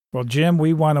Well, Jim,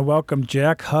 we want to welcome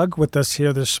Jack Hug with us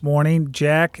here this morning.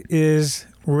 Jack is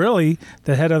really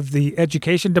the head of the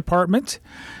education department.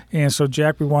 And so,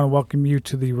 Jack, we want to welcome you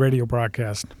to the radio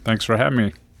broadcast. Thanks for having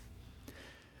me.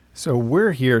 So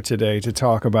we're here today to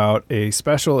talk about a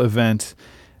special event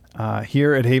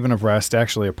here at Haven of Rest,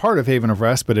 actually a part of Haven of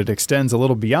Rest, but it extends a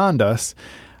little beyond us,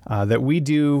 that we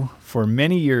do for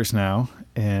many years now.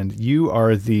 And you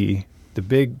are the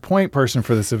big point person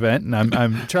for this event, and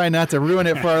I'm trying not to ruin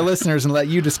it for our listeners and let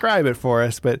you describe it for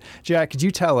us. But Jack, could you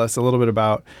tell us a little bit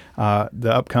about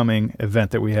the upcoming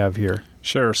event that we have here?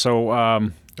 Sure.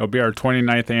 So it'll be our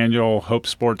 29th annual Hope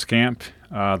Sports Camp,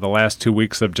 the last 2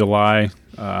 weeks of July.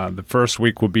 The first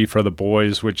week will be for the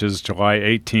boys, which is July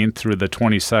 18th through the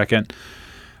 22nd,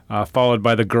 followed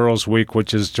by the girls' week,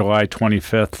 which is July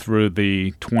 25th through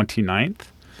the 29th.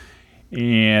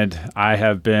 And I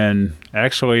have been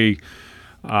actually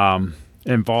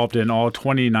involved in all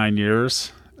 29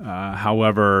 years.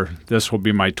 However, this will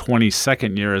be my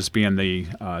 22nd year as being the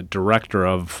director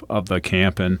of the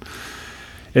camp. And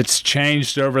it's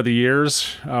changed over the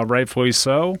years, rightfully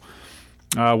so.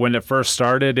 When it first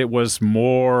started, it was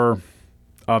more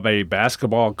of a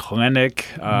basketball clinic.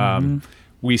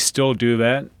 We still do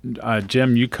that.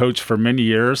 Jim, you coached for many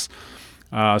years.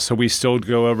 So we still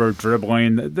go over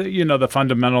dribbling, the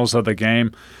fundamentals of the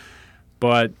game,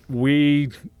 but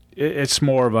it's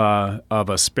more of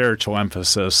a spiritual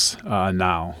emphasis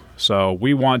now. So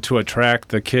we want to attract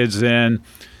the kids in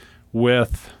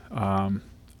with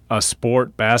a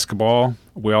sport, basketball.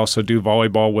 We also do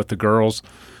volleyball with the girls,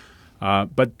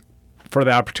 but for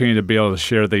the opportunity to be able to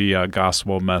share the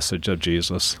gospel message of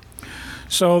Jesus.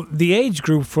 So the age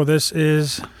group for this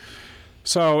is...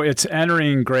 So it's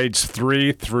entering grades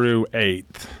 3 through 8.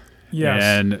 Yes.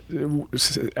 And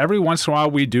every once in a while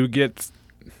we do get,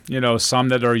 some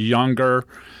that are younger,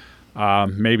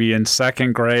 maybe in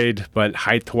second grade, but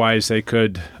height-wise they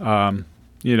could,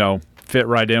 fit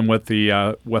right in with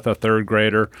a third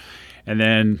grader. And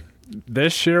then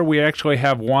this year we actually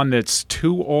have one that's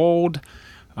too old,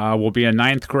 will be in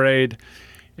ninth grade.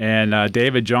 And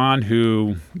David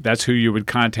John, that's who you would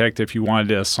contact if you wanted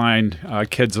to assign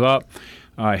kids up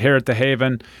here at the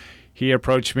Haven, he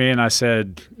approached me and I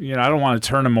said, I don't want to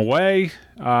turn him away.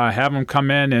 Have him come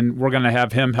in and we're going to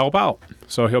have him help out.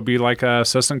 So he'll be like an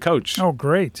assistant coach. Oh,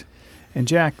 great. And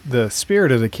Jack, the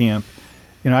spirit of the camp,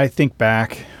 I think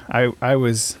back, I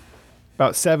was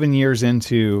about 7 years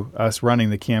into us running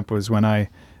the camp was when I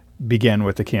began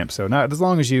with the camp. So not as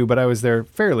long as you, but I was there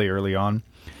fairly early on.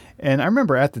 And I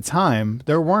remember at the time,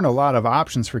 there weren't a lot of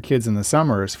options for kids in the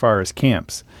summer as far as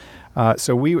camps.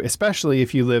 So we, especially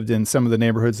if you lived in some of the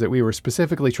neighborhoods that we were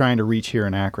specifically trying to reach here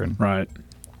in Akron. Right.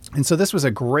 And so this was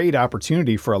a great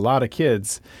opportunity for a lot of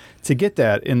kids to get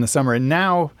that in the summer. And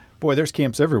now, boy, there's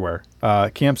camps everywhere.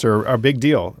 Camps are a big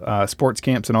deal, sports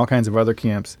camps and all kinds of other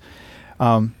camps.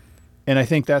 And I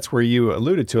think that's where you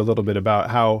alluded to a little bit about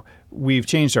how we've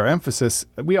changed our emphasis.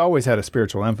 We always had a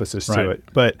spiritual emphasis to it,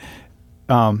 but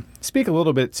speak a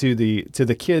little bit to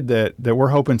the kid that we're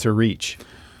hoping to reach.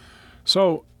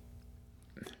 So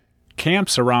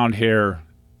camps around here,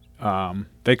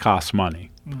 they cost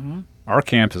money. Mm-hmm. Our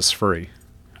camp is free.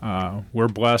 We're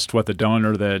blessed with a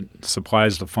donor that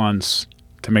supplies the funds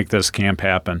to make this camp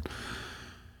happen.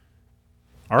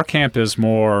 Our camp is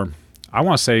more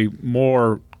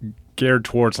geared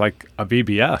towards like a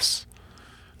VBS.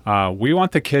 We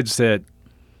want the kids that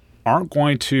aren't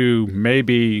going to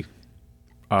maybe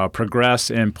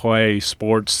progress and play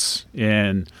sports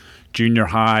in junior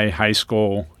high, high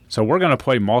school. So we're going to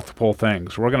play multiple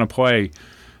things. We're going to play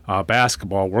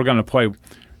basketball. We're going to play,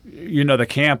 the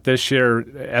camp this year,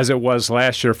 as it was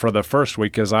last year for the first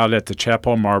week, is out at the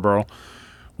Chapel Marlboro,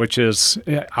 which is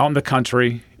out in the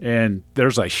country. And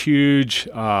there's a huge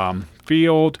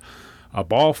field, a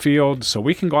ball field. So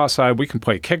we can go outside. We can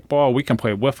play kickball. We can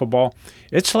play wiffle ball.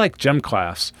 It's like gym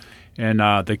class. And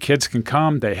the kids can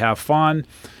come. They have fun.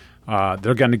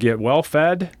 They're going to get well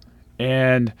fed.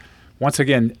 And once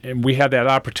again, we have that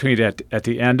opportunity at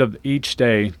the end of each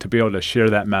day to be able to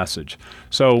share that message.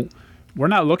 So we're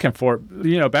not looking for,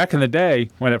 back in the day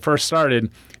when it first started,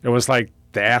 it was like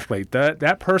the athlete,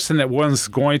 that person that was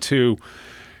going to,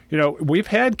 we've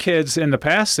had kids in the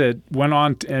past that went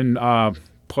on and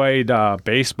played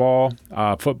baseball,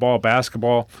 football,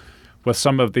 basketball with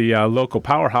some of the local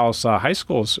powerhouse high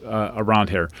schools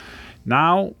around here.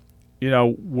 Now,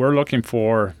 we're looking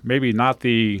for maybe not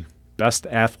the best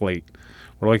athlete.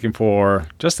 We're looking for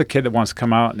just a kid that wants to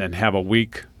come out and have a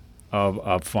week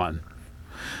of fun.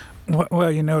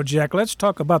 Well, Jack, let's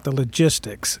talk about the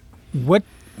logistics.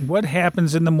 What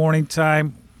happens in the morning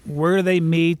time? Where do they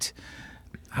meet?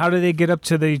 How do they get up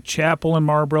to the chapel in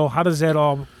Marlboro? How does that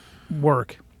all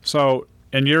work? So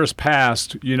in years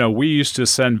past, we used to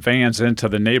send vans into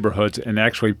the neighborhoods and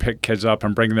actually pick kids up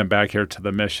and bring them back here to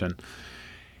the mission.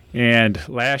 And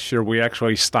last year we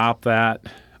actually stopped that,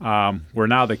 where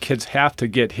now the kids have to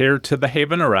get here to the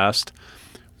Haven of Rest.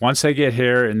 Once they get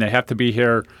here, and they have to be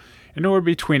here anywhere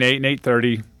between 8 and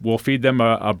 8:30, we'll feed them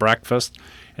a breakfast.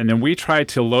 And then we try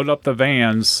to load up the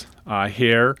vans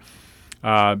here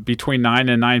between 9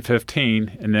 and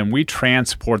 9:15, and then we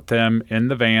transport them in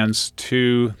the vans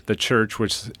to the church,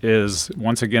 which is,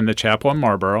 once again, the chapel in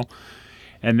Marlboro.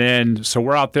 And then, so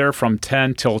we're out there from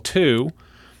 10 till 2.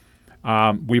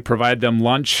 We provide them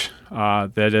lunch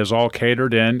that is all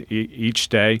catered in each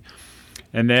day.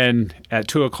 And then at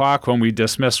 2 o'clock, when we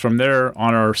dismiss from there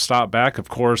on our stop back, of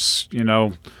course,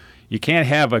 you can't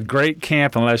have a great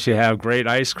camp unless you have great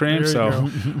ice cream. So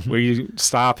we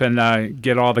stop and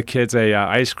get all the kids a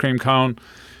ice cream cone.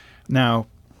 Now,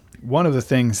 one of the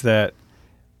things that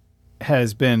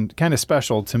has been kind of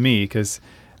special to me, because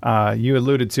you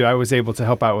alluded to, I was able to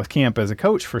help out with camp as a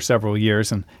coach for several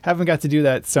years, and haven't got to do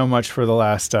that so much for the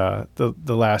last the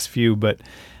last few. But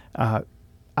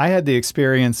I had the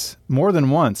experience more than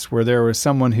once where there was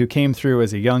someone who came through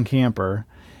as a young camper,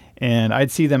 and I'd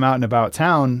see them out and about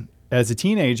town as a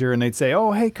teenager, and they'd say,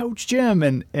 "Oh, hey, Coach Jim,"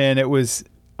 and it was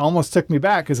almost took me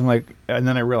back, because I'm like, and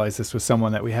then I realized this was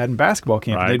someone that we had in basketball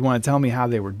camp. Right. They'd want to tell me how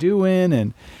they were doing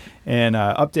and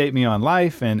update me on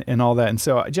life and all that. And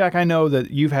so, Jack, I know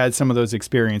that you've had some of those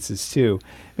experiences too.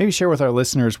 Maybe share with our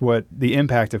listeners what the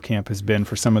impact of camp has been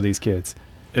for some of these kids.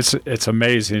 It's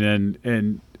amazing,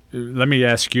 and let me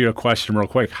ask you a question real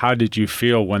quick. How did you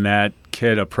feel when that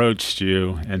kid approached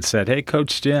you and said, "Hey,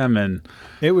 Coach Jim"? And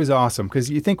it was awesome, because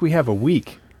you think we have a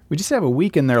week. We just have a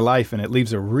week in their life, and it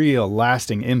leaves a real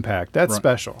lasting impact. That's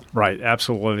special. Right,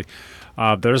 absolutely.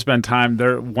 There's been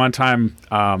one time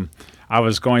I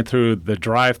was going through the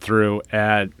drive-through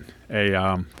at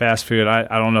a fast food.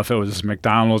 I don't know if it was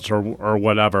McDonald's or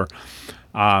whatever.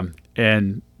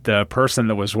 And the person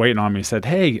that was waiting on me said,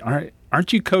 "Hey,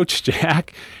 aren't you Coach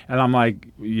Jack?" And I'm like,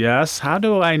 "Yes. How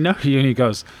do I know you?" And he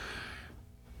goes,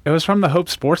 "It was from the Hope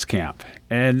Sports Camp."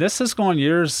 And this is going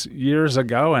years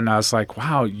ago. And I was like,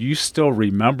 "Wow, you still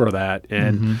remember that."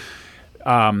 And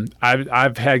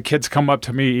I've had kids come up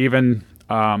to me even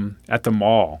at the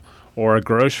mall or a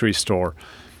grocery store.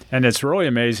 And it's really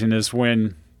amazing is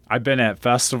when I've been at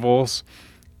festivals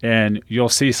and you'll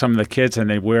see some of the kids and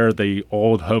they wear the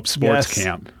old Hope Sports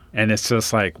Camp. And it's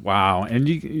just like, wow. And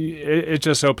it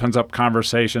just opens up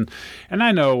conversation. And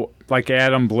I know, like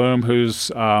Adam Bloom, who's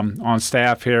on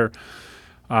staff here,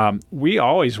 we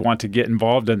always want to get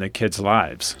involved in the kids'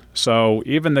 lives. So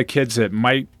even the kids that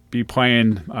might be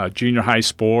playing junior high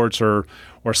sports or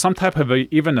some type of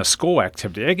even a school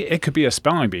activity, it could be a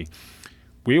spelling bee.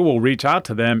 We will reach out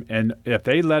to them, and if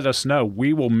they let us know,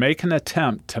 we will make an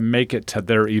attempt to make it to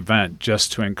their event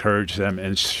just to encourage them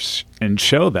and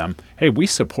show them, hey, we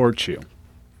support you.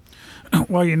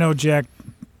 Well, Jack,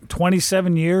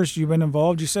 27 years you've been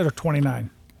involved, you said, or 29?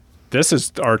 This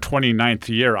is our 29th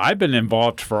year. I've been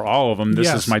involved for all of them.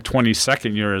 This is my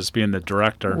 22nd year as being the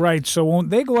director. Right. So when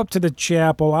they go up to the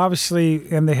chapel, obviously,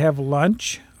 and they have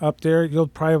lunch up there, you'll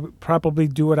probably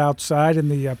do it outside in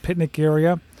the picnic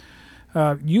area.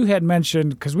 You had mentioned,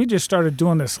 because we just started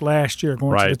doing this last year,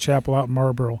 going to the chapel out in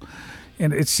Marlboro,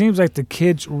 and it seems like the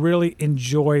kids really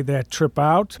enjoy that trip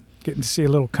out, getting to see a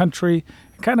little country,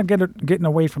 and kind of getting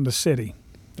away from the city.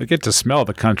 They get to smell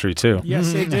the country, too.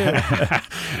 Yes, they do.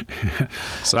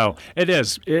 So it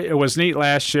is. It was neat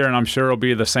last year, and I'm sure it'll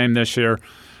be the same this year.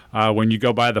 When you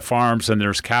go by the farms and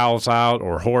there's cows out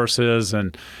or horses,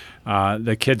 and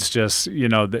the kids just,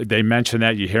 they mention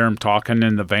that. You hear them talking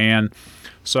in the van.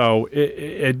 So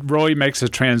it really makes a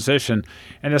transition.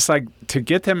 And it's like to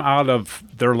get them out of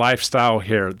their lifestyle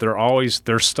here.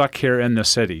 They're stuck here in the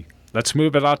city. Let's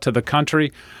move it out to the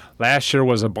country. Last year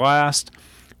was a blast.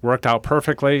 Worked out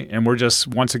perfectly, and we're just,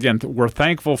 once again, we're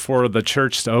thankful for the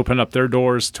church to open up their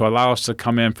doors to allow us to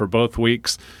come in for both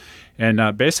weeks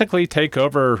and basically take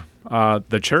over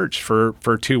the church for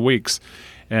 2 weeks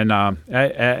and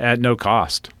at no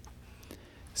cost.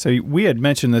 So we had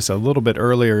mentioned this a little bit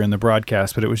earlier in the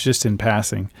broadcast, but it was just in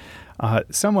passing.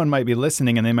 Someone might be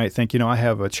listening and they might think, I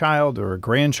have a child or a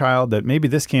grandchild that maybe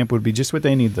this camp would be just what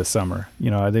they need this summer.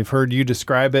 They've heard you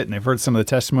describe it and they've heard some of the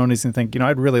testimonies and think,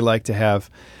 I'd really like to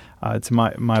have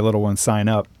my little one sign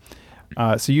up.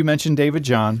 So you mentioned David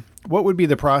John. What would be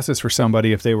the process for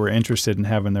somebody if they were interested in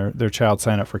having their child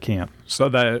sign up for camp?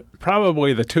 So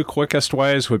probably the two quickest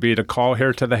ways would be to call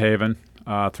here to the Haven,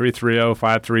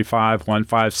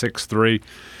 330-535-1563,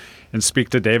 and speak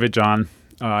to David John.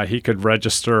 he could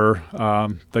register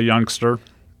the youngster.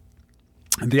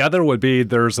 The other would be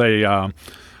there's a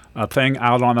thing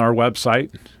out on our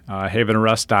website,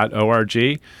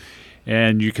 havenarrest.org,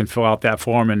 and you can fill out that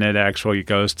form, and it actually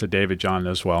goes to David John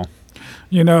as well.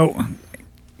 You know,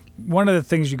 one of the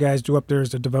things you guys do up there is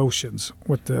the devotions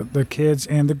with the kids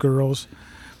and the girls.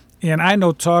 And I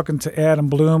know, talking to Adam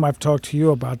Bloom, I've talked to you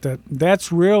about that.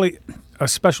 That's really a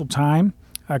special time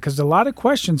because a lot of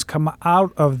questions come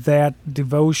out of that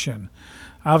devotion.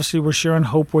 Obviously, we're sharing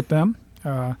hope with them.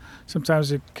 Sometimes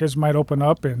the kids might open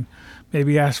up and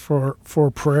maybe ask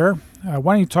for prayer.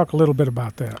 Why don't you talk a little bit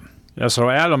about that? Yeah, so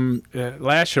Adam,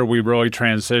 last year we really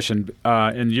transitioned.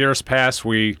 In years past,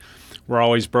 we were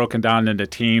always broken down into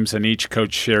teams, and each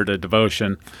coach shared a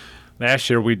devotion.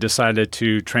 Last year, we decided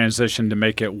to transition to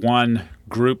make it one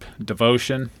group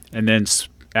devotion, and then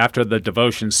after the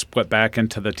devotion, split back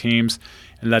into the teams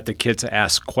and let the kids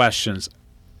ask questions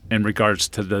in regards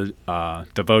to the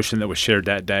devotion that was shared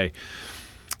that day.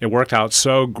 It worked out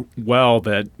so well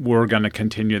that we're going to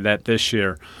continue that this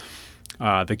year.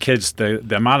 The kids,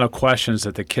 the amount of questions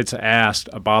that the kids asked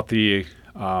about the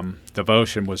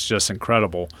devotion was just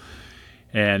incredible.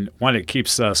 And one, it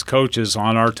keeps us coaches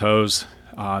on our toes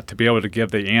to be able to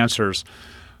give the answers.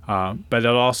 But it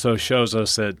also shows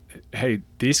us that, hey,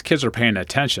 these kids are paying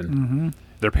attention. Mm-hmm.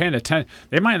 They're paying attention.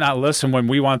 They might not listen when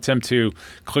we want them to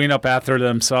clean up after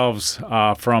themselves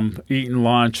from eating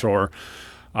lunch or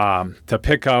to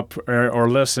pick up or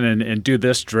listen and do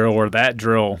this drill or that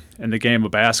drill in the game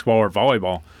of basketball or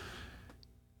volleyball.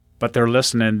 But they're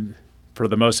listening for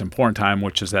the most important time,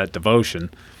 which is that devotion.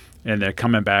 And they're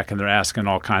coming back and they're asking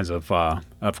all kinds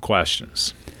of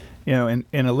questions. You know,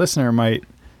 and a listener might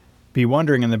be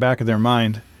wondering in the back of their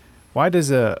mind, why does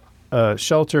a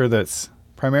shelter that's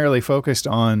primarily focused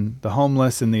on the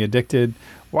homeless and the addicted,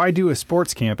 why do a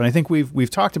sports camp? And I think we've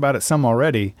talked about it some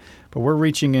already, but we're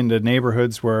reaching into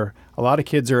neighborhoods where a lot of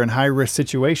kids are in high-risk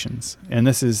situations. And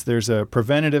there's a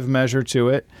preventative measure to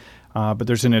it, but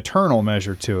there's an eternal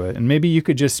measure to it. And maybe you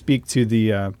could just speak to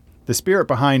the spirit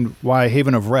behind why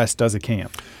Haven of Rest does a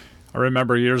camp. I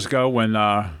remember years ago when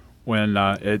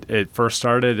it first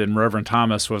started, and Reverend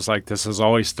Thomas was like, this is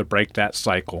always to break that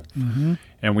cycle. Mm-hmm.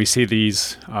 And we see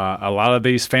these, a lot of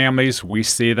these families, we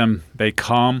see them, they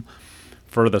come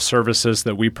for the services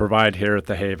that we provide here at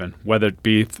the Haven, whether it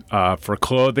be for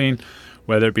clothing,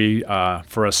 whether it be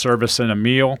for a service and a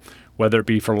meal, whether it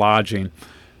be for lodging.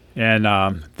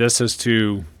 And this is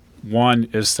to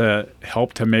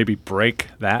help to maybe break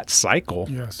that cycle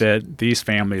Yes. that these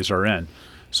families are in,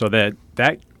 so that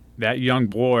young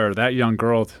boy or that young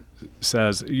girl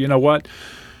says, you know what,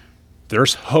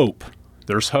 there's hope.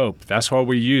 There's hope. That's why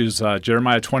we use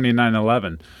Jeremiah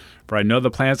 29:11. For I know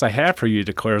the plans I have for you,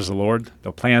 declares the Lord,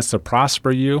 the plans to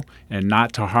prosper you and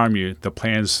not to harm you, the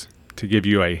plans to give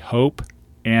you a hope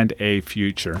and a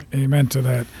future. Amen to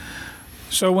that.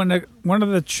 So when one of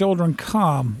the children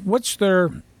come,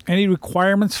 any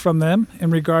requirements from them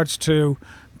in regards to,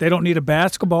 they don't need a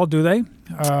basketball, do they?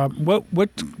 What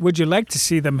would you like to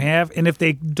see them have? And if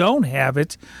they don't have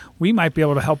it, we might be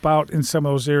able to help out in some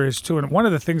of those areas too. And one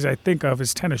of the things I think of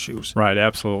is tennis shoes. Right,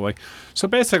 absolutely. So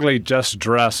basically just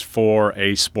dress for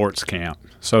a sports camp.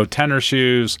 So tennis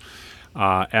shoes,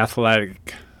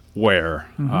 athletic wear,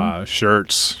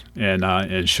 shirts,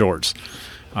 and shorts.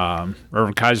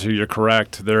 Reverend Kaiser, you're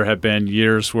correct. There have been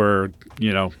years where,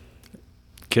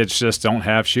 kids just don't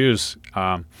have shoes.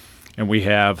 And we've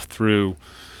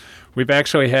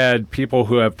actually had people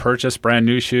who have purchased brand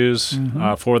new shoes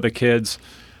for the kids.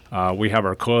 We have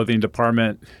our clothing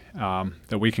department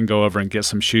that we can go over and get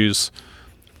some shoes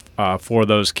for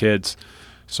those kids.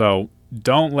 So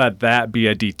don't let that be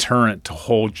a deterrent to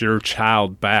hold your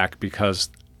child back because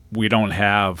we don't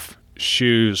have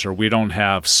shoes or we don't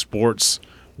have sports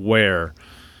wear.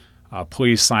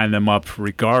 Please sign them up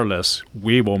regardless.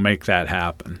 We will make that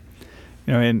happen.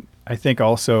 And I think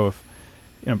also,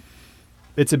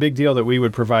 it's a big deal that we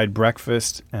would provide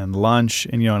breakfast and lunch,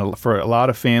 and for a lot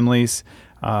of families,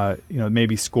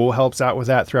 maybe school helps out with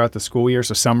that throughout the school year.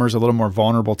 So summer's a little more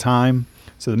vulnerable time.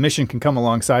 So the mission can come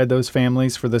alongside those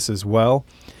families for this as well,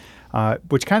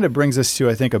 which kind of brings us to,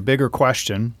 I think, a bigger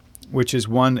question, which is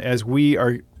one as we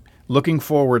are looking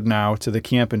forward now to the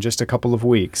camp in just a couple of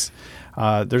weeks.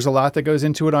 There's a lot that goes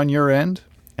into it on your end,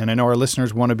 and I know our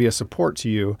listeners want to be a support to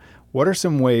you. What are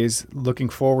some ways looking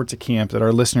forward to camp that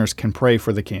our listeners can pray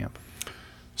for the camp?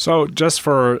 So just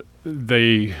for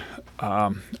the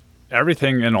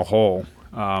everything in a whole,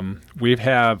 we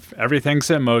have everything's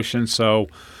in motion. So,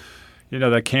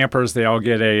 the campers, they all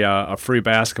get a free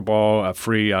basketball, a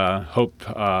free Hope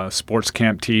Sports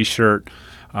Camp T-shirt.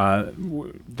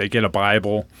 They get a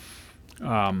Bible.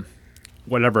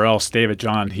 Whatever else, David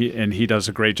John, he does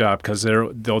a great job because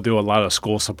they'll do a lot of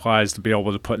school supplies to be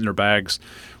able to put in their bags,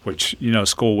 which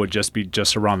school would just be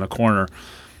just around the corner,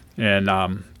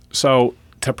 and so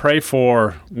to pray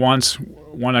for once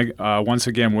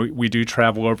again we do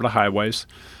travel over the highways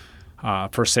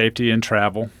for safety and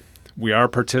travel. We are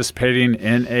participating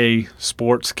in a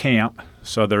sports camp,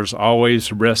 so there's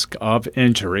always risk of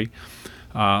injury.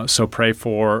 So pray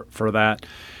for that.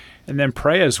 And then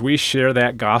pray as we share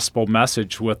that gospel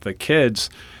message with the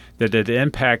kids that it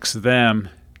impacts them,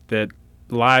 that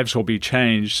lives will be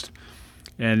changed,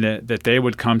 and that they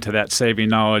would come to that saving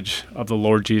knowledge of the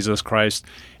Lord Jesus Christ.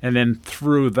 And then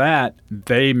through that,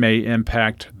 they may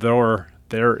impact their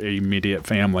immediate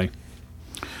family.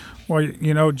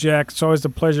 Well, Jack, it's always a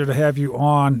pleasure to have you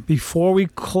on. Before we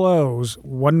close,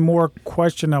 one more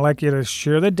question. I'd like you to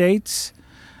share the dates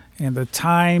and the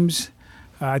times.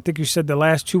 I think you said the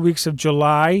last 2 weeks of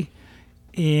July,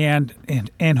 and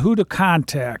who to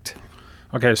contact.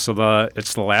 Okay, so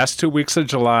it's the last 2 weeks of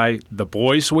July. The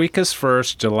boys' week is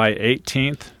first, July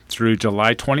 18th through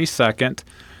July 22nd.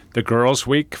 The girls'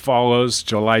 week follows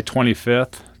July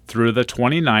 25th through the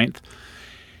 29th.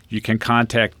 You can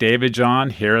contact David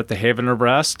John here at the Haven of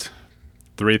Rest,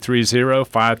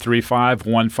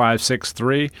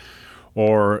 330-535-1563,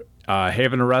 or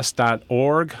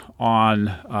havenofrest.org on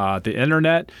the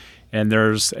internet, and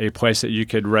there's a place that you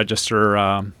could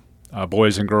register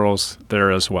boys and girls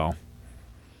there as well.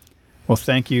 Well,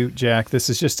 thank you, Jack. This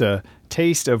is just a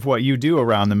taste of what you do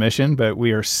around the mission, but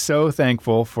we are so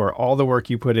thankful for all the work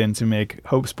you put in to make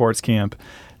Hope Sports Camp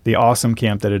the awesome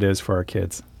camp that it is for our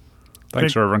kids.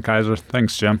 Thanks, Reverend Kaiser.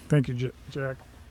 Thanks, Jim. Thank you, Jack.